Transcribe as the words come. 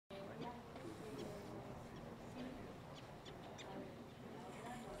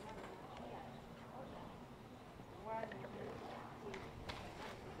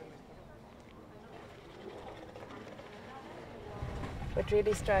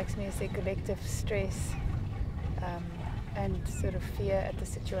really strikes me is their collective stress and sort of fear at the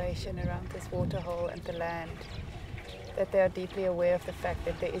situation around this waterhole and the land, that they are deeply aware of the fact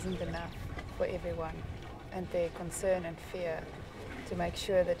that there isn't enough for everyone, and their concern and fear to make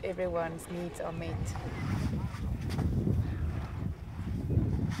sure that everyone's needs are met.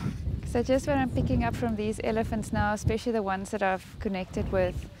 So just what I'm picking up from these elephants now, especially the ones that I've connected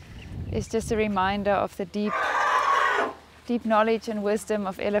with, is just a reminder of the deep knowledge and wisdom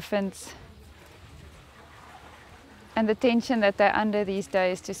of elephants, and the tension that they're under these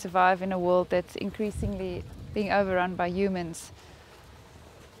days to survive in a world that's increasingly being overrun by humans.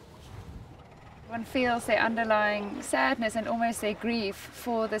 One feels their underlying sadness and almost their grief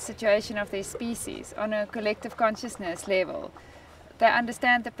for the situation of their species on a collective consciousness level. They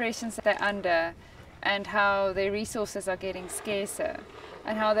understand the pressures that they're under and how their resources are getting scarcer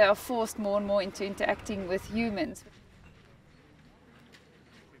and how they are forced more and more into interacting with humans.